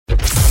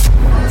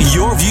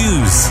Your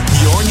views,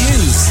 your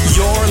news,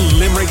 your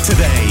Limerick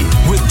Today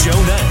with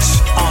Joe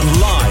Nash on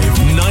Live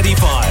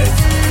 95.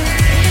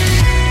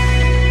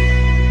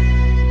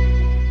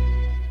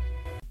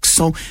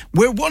 So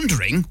we're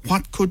wondering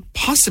what could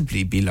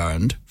possibly be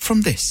learned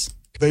from this.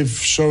 They've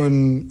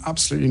shown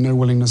absolutely no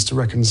willingness to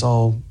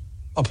reconcile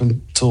up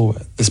until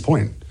this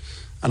point.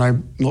 And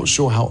I'm not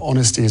sure how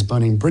honesty is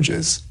burning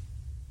bridges.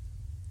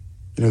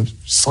 You know,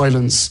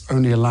 silence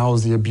only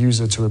allows the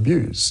abuser to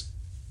abuse,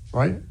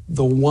 right?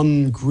 The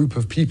one group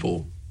of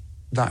people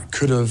that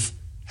could have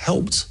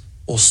helped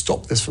or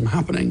stopped this from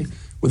happening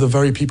were the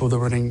very people that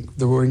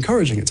were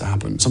encouraging it to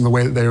happen. Some of the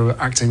way that they were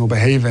acting or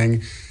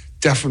behaving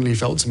definitely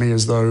felt to me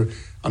as though,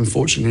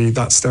 unfortunately,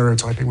 that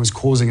stereotyping was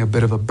causing a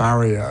bit of a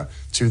barrier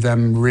to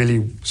them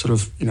really sort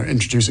of,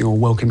 introducing or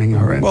welcoming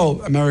her in.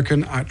 Well,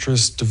 American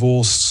actress,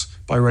 divorced,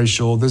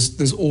 biracial,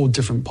 there's all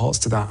different parts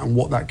to that and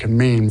what that can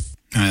mean.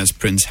 As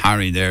Prince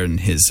Harry there in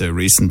his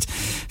recent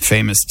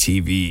famous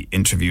TV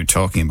interview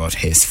talking about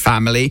his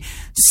family.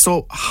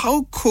 So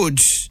how could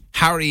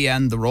Harry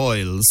and the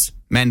royals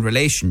mend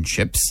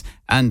relationships,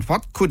 and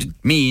what could it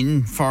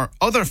mean for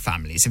other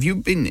families? Have you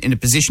been in a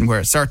position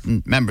where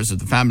certain members of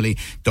the family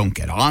don't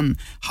get on?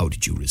 How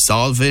did you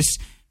resolve it?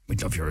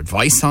 We'd love your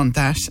advice on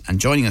that. And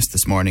joining us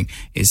this morning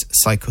is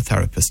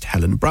psychotherapist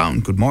Helen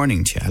Brown. Good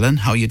morning to you, Helen.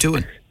 How are you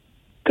doing?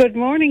 Good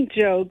morning,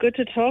 Joe. Good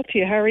to talk to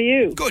you. How are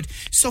you? Good.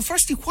 So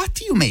firstly, what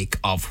do you make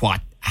of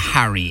what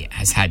Harry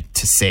has had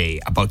to say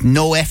about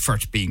no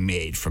effort being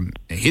made from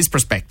his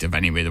perspective,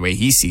 anyway, the way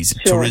he sees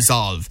it, to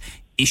resolve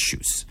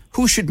issues?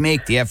 Who should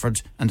make the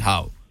effort and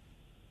how?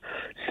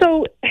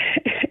 So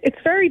it's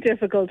very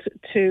difficult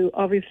to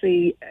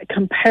obviously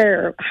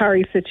compare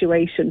Harry's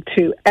situation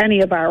to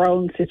any of our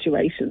own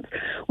situations.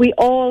 We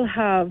all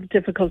have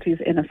difficulties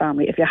in a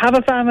family. If you have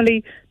a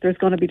family, there's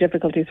going to be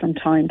difficulties from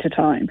time to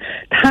time.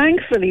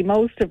 Thankfully,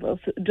 most of us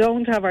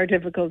don't have our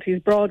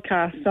difficulties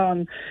broadcast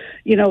on,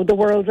 the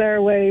world's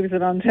airwaves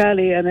and on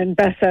telly and in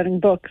best-selling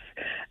books.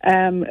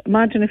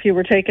 Imagine if you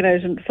were taken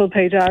out in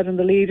full-page ad in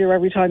the Leader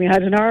every time you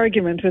had an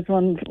argument with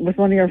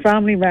one of your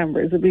family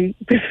members. It'd be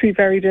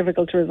very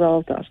difficult to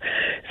resolve that.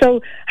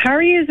 So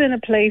Harry is in a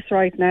place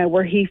right now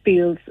where he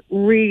feels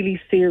really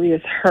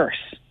serious hurt.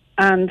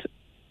 And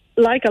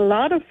like a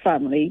lot of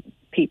family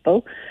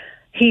people,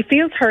 he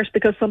feels hurt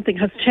because something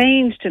has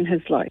changed in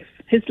his life.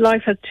 His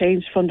life has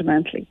changed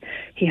fundamentally.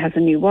 He has a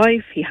new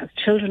wife. He has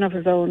children of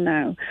his own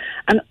now.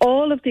 And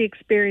all of the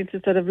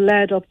experiences that have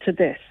led up to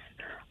this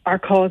are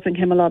causing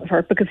him a lot of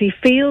hurt because he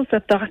feels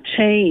that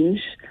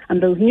change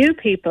and those new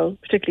people,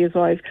 particularly his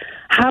wife,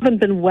 haven't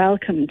been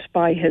welcomed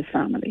by his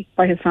family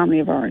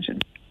of origin.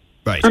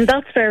 Right. And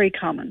that's very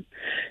common.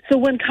 So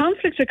when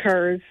conflict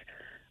occurs,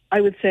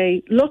 I would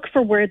say look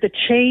for where the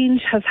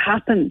change has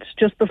happened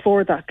just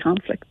before that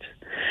conflict.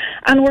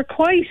 And we're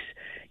quite,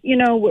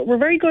 we're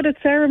very good at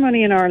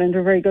ceremony in Ireland.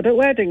 We're very good at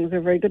weddings.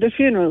 We're very good at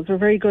funerals. We're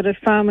very good at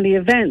family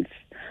events.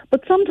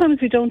 But sometimes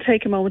we don't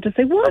take a moment to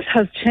say, what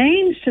has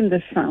changed in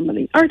this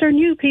family? Are there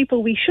new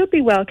people we should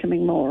be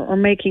welcoming more or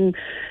making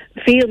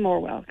feel more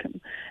welcome?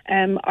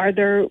 Are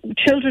there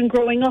children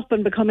growing up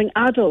and becoming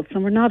adults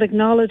and we're not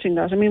acknowledging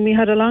that? I mean, we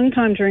had a long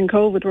time during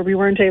COVID where we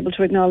weren't able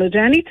to acknowledge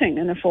anything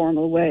in a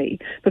formal way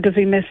because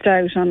we missed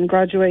out on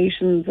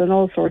graduations and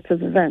all sorts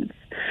of events.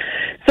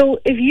 So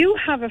if you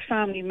have a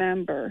family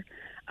member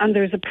and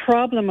there's a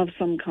problem of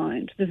some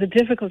kind, there's a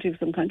difficulty of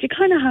some kind, you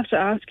kind of have to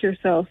ask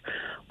yourself,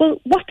 well,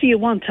 what do you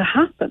want to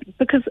happen?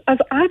 Because as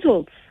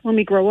adults, when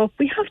we grow up,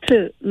 we have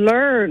to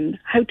learn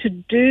how to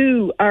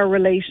do our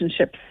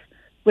relationships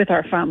with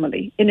our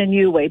family in a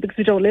new way because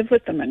we don't live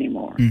with them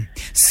anymore.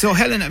 So,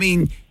 Helen, I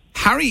mean,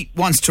 Harry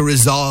wants to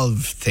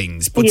resolve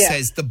things, but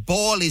says the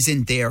ball is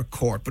in their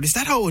court. But is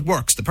that how it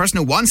works? The person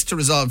who wants to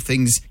resolve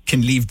things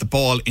can leave the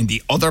ball in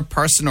the other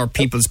person or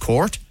people's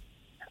court?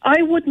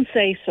 I wouldn't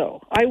say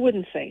so.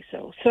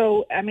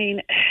 So, I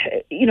mean,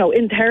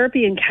 in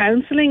therapy and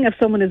counselling, if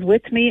someone is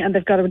with me and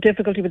they've got a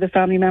difficulty with a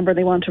family member and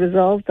they want to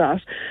resolve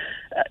that,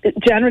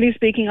 generally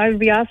speaking, I would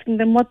be asking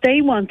them what they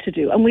want to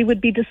do and we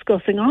would be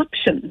discussing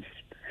options.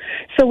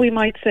 So we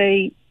might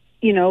say,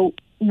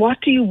 what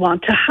do you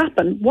want to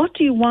happen? What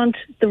do you want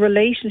the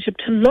relationship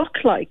to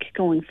look like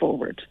going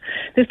forward?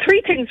 There's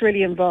three things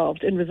really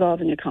involved in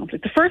resolving a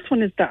conflict. The first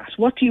one is that.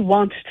 What do you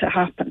want to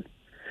happen?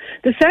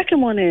 The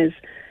second one is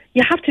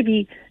you have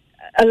to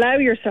allow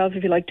yourself,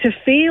 if you like, to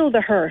feel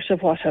the hurt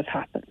of what has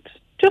happened.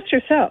 Just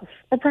yourself,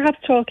 or perhaps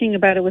talking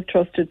about it with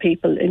trusted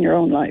people in your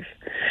own life.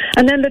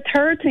 And then the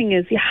third thing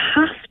is you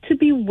have to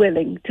be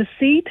willing to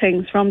see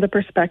things from the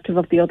perspective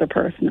of the other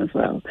person as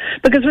well.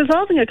 Because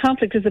resolving a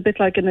conflict is a bit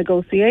like a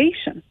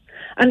negotiation.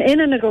 And in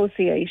a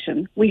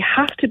negotiation, we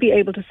have to be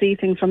able to see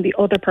things from the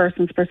other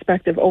person's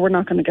perspective or we're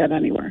not going to get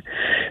anywhere.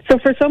 So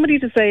for somebody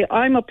to say,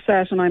 I'm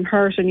upset and I'm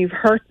hurt and you've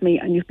hurt me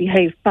and you've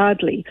behaved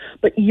badly,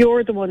 but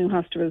you're the one who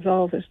has to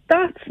resolve it,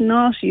 that's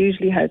not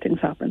usually how things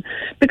happen.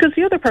 Because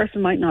the other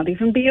person might not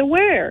even be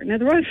aware. Now,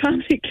 the royal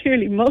family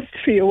clearly must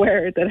be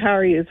aware that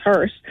Harry is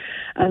hurt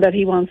and that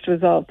he wants to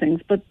resolve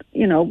things. But,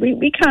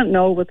 we can't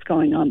know what's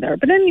going on there.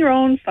 But in your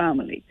own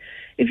family,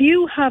 if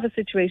you have a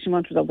situation you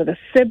want to resolve with a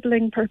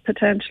sibling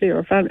potentially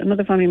or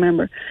another family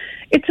member,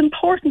 it's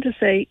important to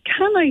say,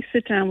 can I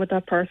sit down with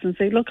that person and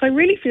say, look, I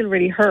really feel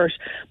really hurt,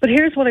 but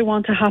here's what I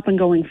want to happen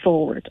going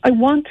forward. I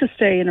want to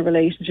stay in a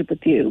relationship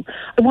with you.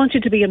 I want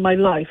you to be in my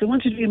life. I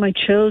want you to be in my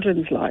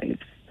children's lives.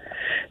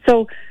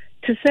 So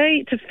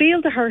to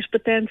feel the hurt,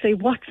 but then say,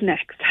 what's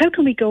next? How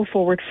can we go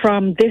forward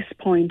from this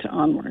point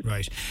onward?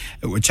 Right.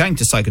 We're chatting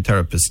to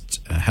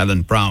psychotherapist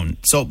Helen Brown.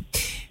 So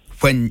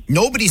when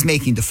nobody's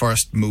making the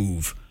first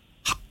move,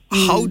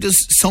 how does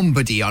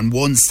somebody on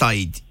one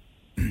side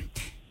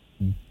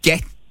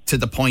get to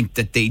the point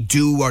that they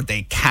do or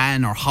they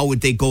can, or how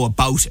would they go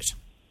about it?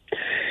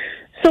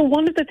 So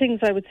one of the things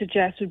I would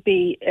suggest would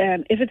be,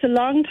 if it's a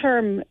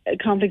long-term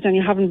conflict and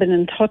you haven't been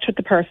in touch with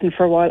the person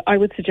for a while, I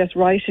would suggest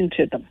writing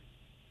to them.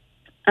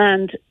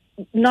 And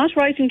not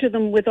writing to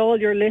them with all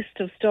your list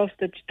of stuff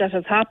that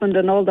has happened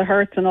and all the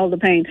hurts and all the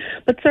pain,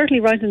 but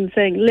certainly writing and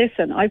saying,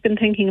 listen, I've been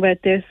thinking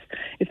about this.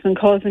 It's been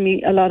causing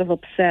me a lot of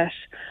upset.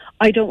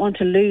 I don't want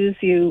to lose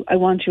you. I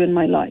want you in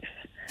my life.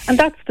 And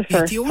that's the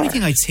first The only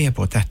thing I'd say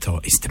about that,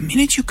 though, is the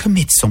minute you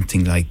commit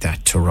something like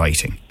that to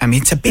writing, I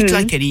mean, it's a bit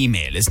like an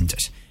email, isn't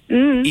it?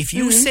 If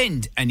you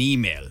send an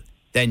email,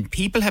 then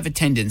people have a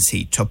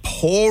tendency to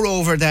pore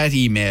over that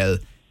email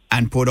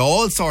and put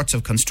all sorts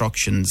of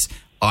constructions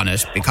on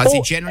it, because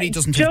it generally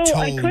doesn't have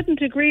tone. I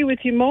couldn't agree with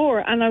you more,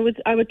 and I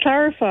would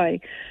clarify.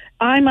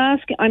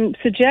 I'm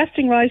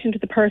suggesting writing to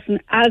the person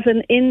as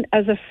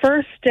a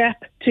first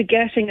step to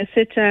getting a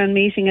sit-down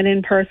meeting, an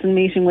in-person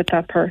meeting with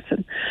that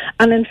person.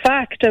 And in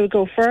fact, I would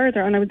go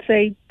further and I would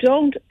say,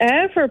 don't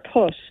ever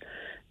put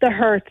the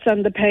hurts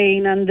and the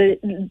pain and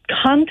the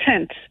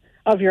content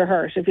of your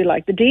hurt, if you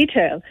like, the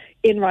detail,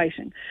 in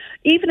writing,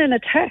 even in a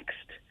text.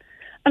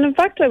 And in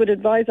fact, I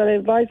advise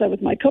that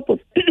with my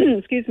couples.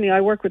 Excuse me, I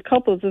work with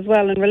couples as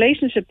well in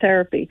relationship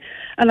therapy.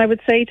 And I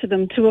would say to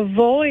them to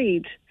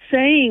avoid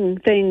saying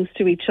things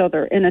to each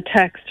other in a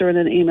text or in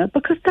an email,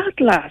 because that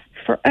lasts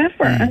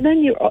forever. And then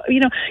you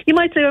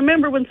might say, I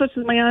remember when such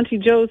as my Auntie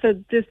Jo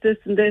said this,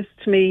 and this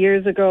to me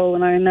years ago,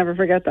 and I'll never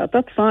forget that.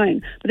 That's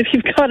fine. But if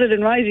you've got it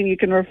in writing, you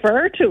can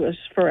refer to it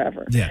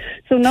forever. Yeah.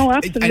 So no,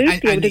 absolutely, I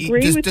would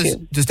agree with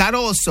you. Does that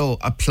also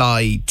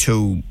apply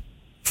to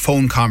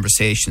phone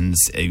conversations,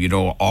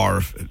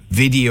 or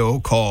video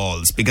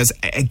calls? Because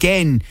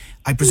again,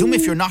 I presume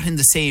if you're not in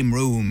the same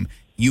room,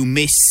 you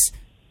miss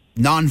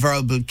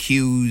non-verbal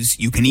cues.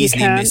 You can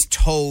easily miss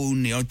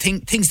tone.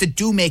 Things that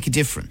do make a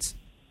difference.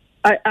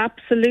 I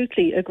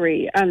absolutely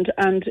agree, and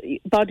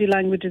body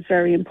language is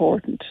very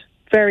important.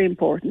 Very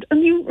important.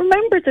 And you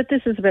remember that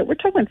we're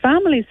talking about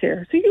families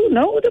here. So you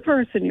know the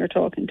person you're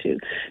talking to.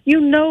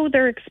 You know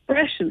their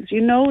expressions. You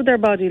know their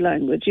body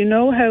language. You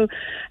know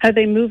how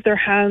they move their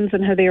hands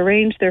and how they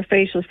arrange their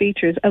facial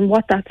features and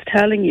what that's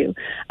telling you.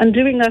 And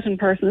doing that in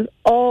person is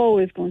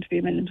always going to be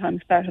a million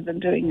times better than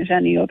doing it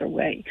any other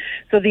way.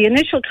 So the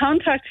initial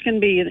contact can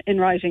be in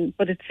writing,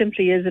 but it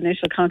simply is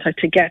initial contact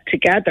to get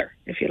together,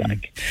 if you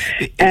like.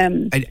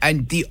 And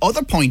the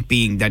other point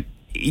being that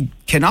it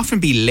can often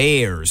be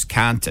layers,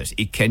 can't it?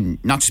 It can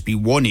not just be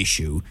one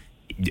issue,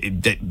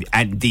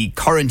 and the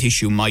current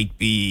issue might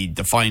be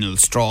the final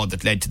straw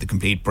that led to the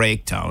complete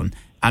breakdown.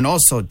 And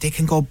also, they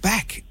can go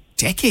back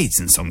decades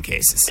in some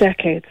cases.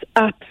 Decades,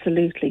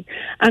 absolutely.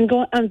 And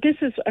this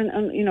is,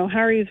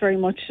 Harry is very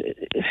much,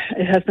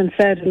 it has been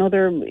said in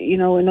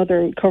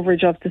other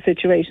coverage of the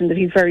situation that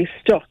he's very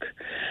stuck.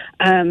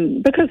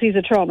 Because he's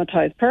a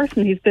traumatised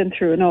person. He's been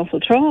through an awful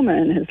trauma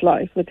in his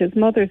life with his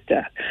mother's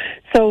death.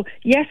 So,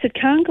 yes, it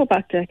can go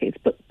back decades,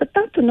 but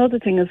that's another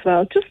thing as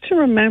well. Just to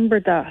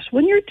remember that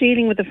when you're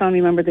dealing with a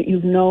family member that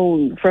you've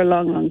known for a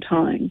long, long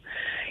time,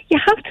 you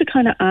have to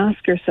kind of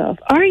ask yourself,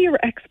 are your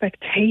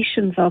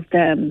expectations of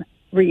them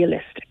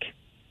realistic?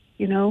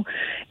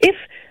 If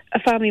a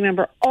family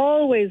member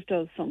always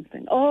does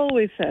something,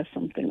 always says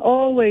something,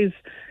 always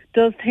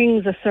does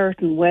things a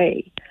certain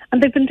way,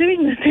 and they've been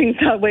doing the things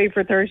that way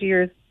for 30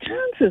 years,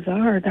 chances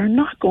are they're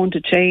not going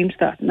to change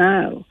that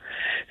now.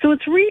 So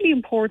it's really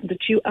important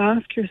that you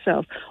ask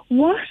yourself,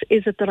 what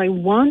is it that I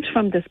want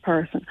from this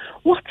person?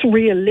 What's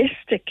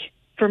realistic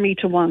for me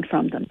to want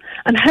from them?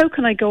 And how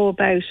can I go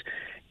about,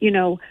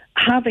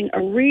 having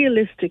a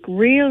realistic,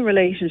 real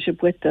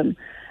relationship with them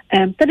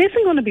that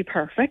isn't going to be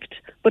perfect,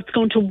 but it's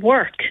going to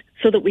work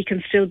so that we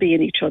can still be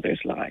in each other's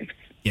lives.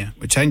 Yeah,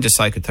 we're chatting to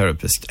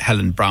psychotherapist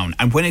Helen Brown.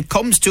 And when it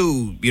comes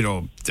to,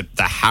 the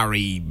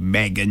Harry,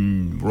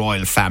 Meghan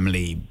royal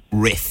family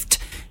rift,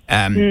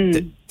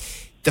 the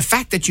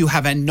fact that you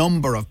have a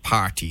number of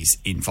parties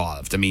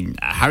involved. I mean,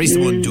 Harry's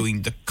the one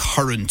doing the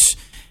current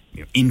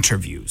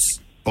interviews,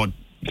 but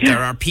there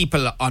are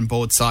people on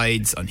both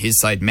sides. On his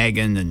side,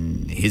 Meghan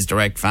and his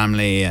direct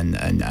family and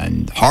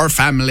her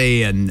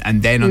family, and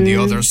then on the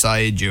other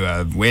side you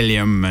have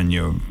William and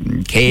you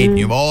have Kate and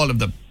you have all of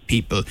the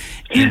people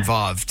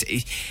involved,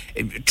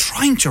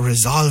 trying to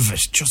resolve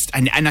it.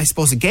 And I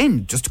suppose,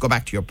 again, just to go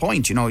back to your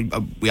point,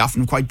 we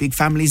often have quite big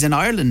families in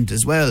Ireland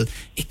as well.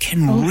 It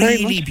can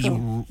really be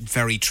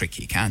very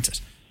tricky, can't it?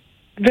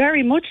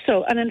 Very much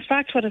so. And in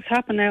fact, what has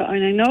happened now,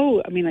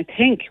 and I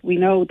think we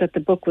know that the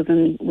book was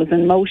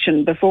in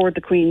motion before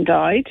the Queen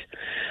died.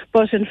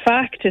 But in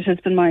fact, it has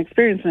been my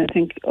experience, and I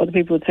think other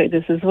people would say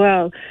this as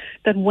well,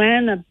 that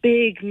when a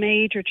big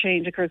major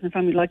change occurs in a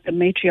family, like the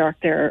matriarch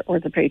there or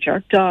the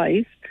patriarch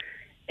dies,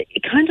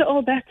 it kind of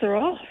all bets are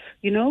off.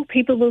 You know,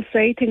 people will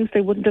say things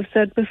they wouldn't have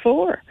said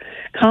before.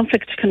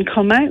 Conflict can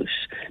come out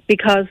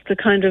because the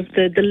kind of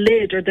the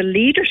lid or the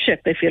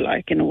leadership, if you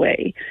like, in a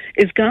way,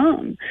 is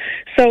gone.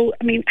 So,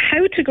 I mean,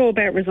 how to go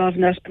about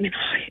resolving that? I mean,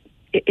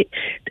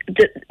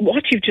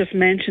 what you've just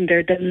mentioned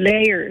there, the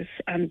layers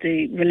and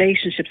the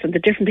relationships and the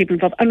different people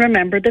involved. And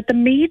remember that the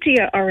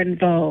media are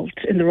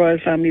involved in the royal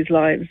family's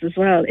lives as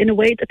well, in a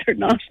way that they're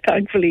not,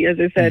 thankfully, as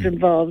I said,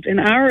 involved in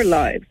our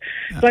lives.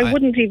 So I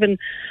wouldn't even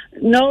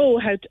know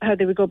how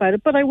they would go about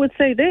it. But I would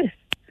say this: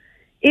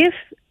 if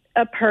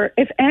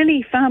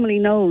any family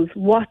knows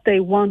what they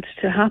want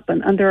to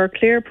happen, and there are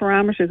clear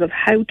parameters of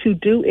how to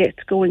do it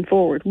going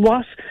forward,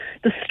 what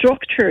the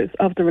structures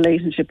of the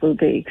relationship will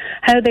be,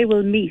 how they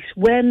will meet,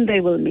 when they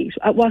will meet,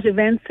 at what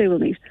events they will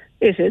meet,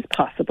 it is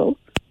possible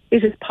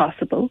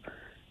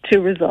to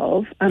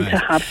resolve and to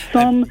have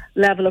some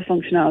level of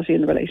functionality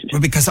in the relationship.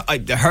 Well, because I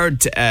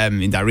heard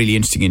in that really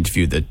interesting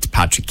interview that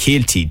Patrick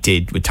Keelty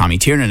did with Tommy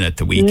Tiernan at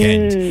the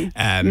weekend,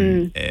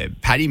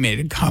 Paddy made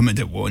a comment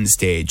at one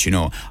stage, you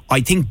know,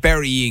 I think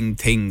burying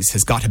things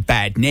has got a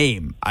bad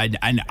name. And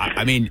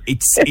I mean,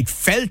 it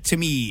felt to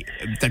me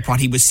that what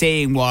he was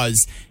saying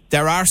was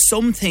there are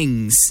some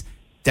things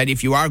that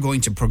if you are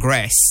going to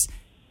progress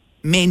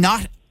may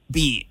not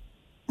be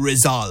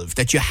resolved,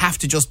 that you have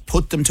to just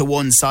put them to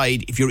one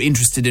side if you're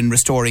interested in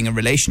restoring a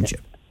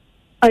relationship.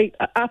 I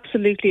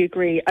absolutely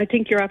agree. I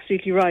think you're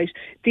absolutely right.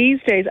 These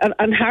days,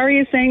 and Harry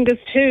is saying this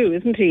too,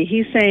 isn't he?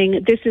 He's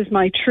saying, this is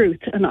my truth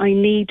and I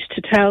need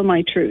to tell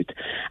my truth.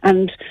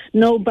 And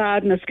no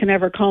badness can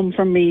ever come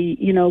from me,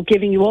 you know,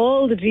 giving you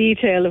all the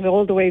detail of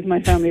all the ways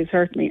my family has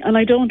hurt me. And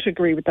I don't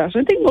agree with that.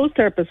 I think most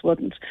therapists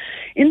wouldn't.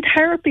 In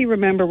therapy,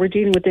 remember, we're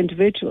dealing with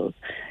individuals.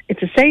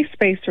 It's a safe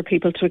space for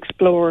people to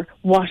explore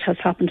what has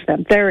happened to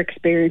them, their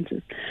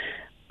experiences.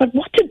 But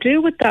what to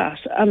do with that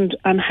and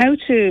how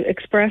to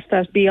express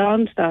that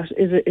beyond that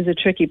is a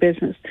tricky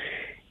business.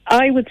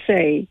 I would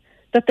say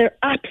that there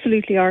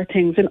absolutely are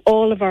things in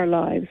all of our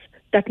lives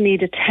that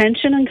need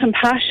attention and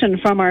compassion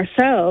from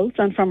ourselves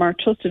and from our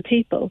trusted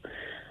people.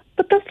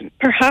 But that's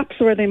perhaps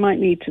where they might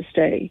need to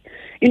stay.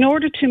 In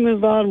order to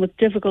move on with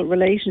difficult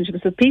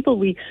relationships with people,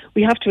 we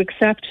have to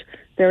accept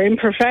their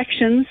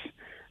imperfections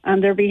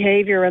and their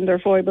behaviour and their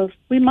foibles.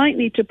 We might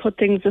need to put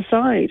things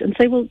aside and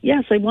say, well,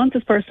 yes, I want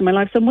this person in my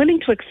life, so I'm willing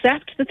to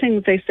accept the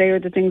things they say or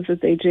the things that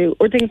they do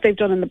or things they've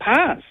done in the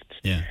past.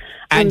 Yeah.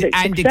 And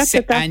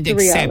accept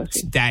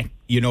reality. that,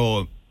 you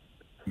know,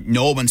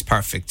 no one's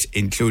perfect,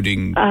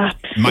 including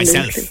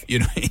myself, you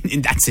know,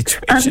 in that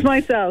situation. And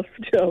myself,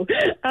 Joe.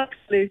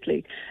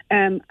 Absolutely.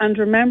 And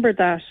remember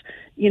that,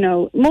 you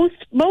know,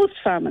 most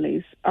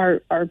families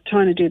are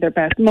trying to do their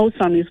best. Most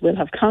families will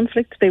have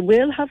conflict. They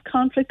will have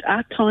conflict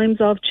at times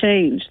of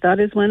change. That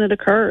is when it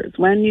occurs,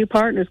 when new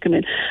partners come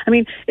in. I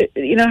mean,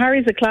 you know,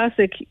 Harry's a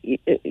classic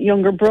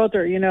younger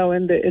brother, you know,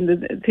 in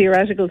the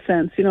theoretical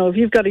sense. You know, if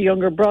you've got a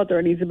younger brother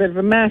and he's a bit of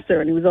a messer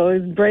and he was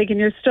always breaking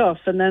your stuff,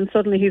 and then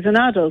suddenly he's an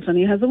adult and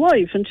he has a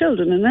wife and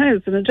children and a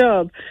house and a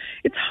job,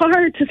 it's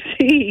hard to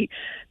see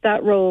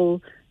that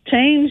role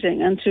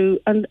changing and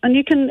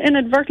you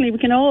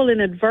can all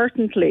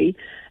inadvertently,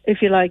 if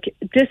you like,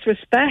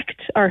 disrespect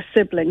our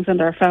siblings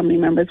and our family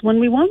members when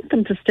we want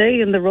them to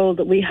stay in the role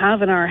that we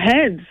have in our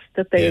heads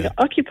that they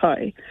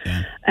occupy.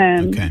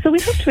 So we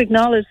have to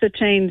acknowledge that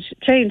change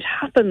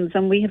happens,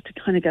 and we have to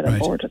kind of get on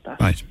board with that.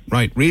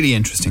 Right. Really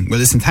interesting. Well,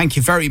 listen, thank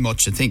you very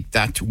much. I think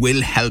that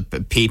will help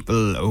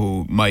people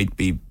who might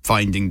be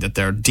finding that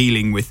they're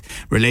dealing with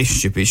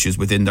relationship issues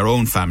within their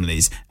own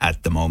families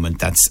at the moment.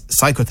 That's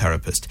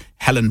psychotherapist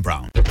Helen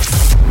Brown.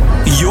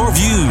 Your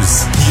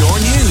views, your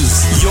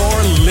news,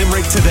 your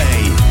Limerick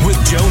Today with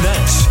Joe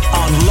Nash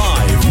on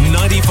Live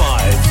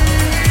 95.